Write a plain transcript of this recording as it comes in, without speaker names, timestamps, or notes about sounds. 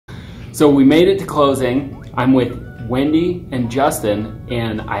So we made it to closing. I'm with Wendy and Justin,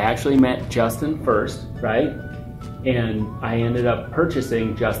 and I actually met Justin first, right? And I ended up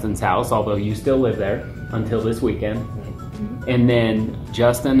purchasing Justin's house, although you still live there until this weekend. And then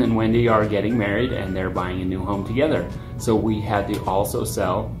Justin and Wendy are getting married and they're buying a new home together. So we had to also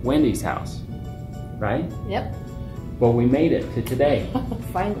sell Wendy's house, right? Yep. Well, we made it to today.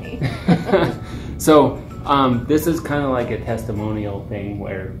 Finally. So this is kind of like a testimonial thing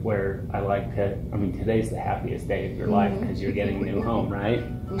where I like to, I mean, today's the happiest day of your life because you're getting a new home, right?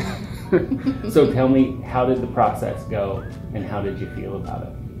 So tell me, how did the process go and how did you feel about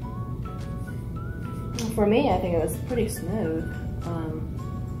it? For me, I think it was pretty smooth.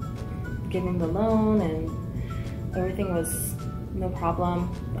 Getting the loan and everything was no problem.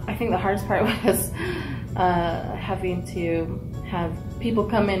 I think the hardest part was having to have people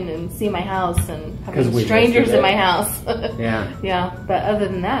come in and see my house and having strangers in my house. Yeah. Yeah, but other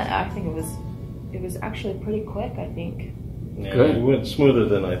than that, I think it was actually pretty quick, I think. Yeah, Good. It went smoother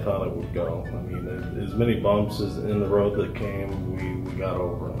than I thought it would go. I mean, as many bumps as in the road that came, we got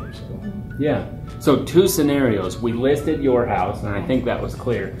over them. So. Yeah. So 2 scenarios. We listed your house, and I think that was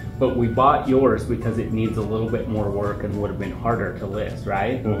clear. But we bought yours because it needs a little bit more work and would have been harder to list,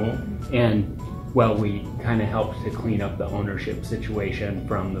 right? And well, we kind of helped to clean up the ownership situation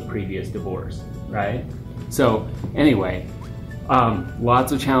from the previous divorce, right? So anyway,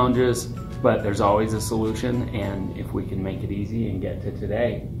 lots of challenges, but there's always a solution, and if we can make it easy and get to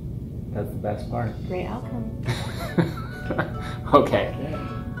today, that's the best part. Great outcome. Okay.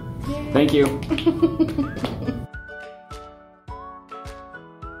 Yay. Thank you.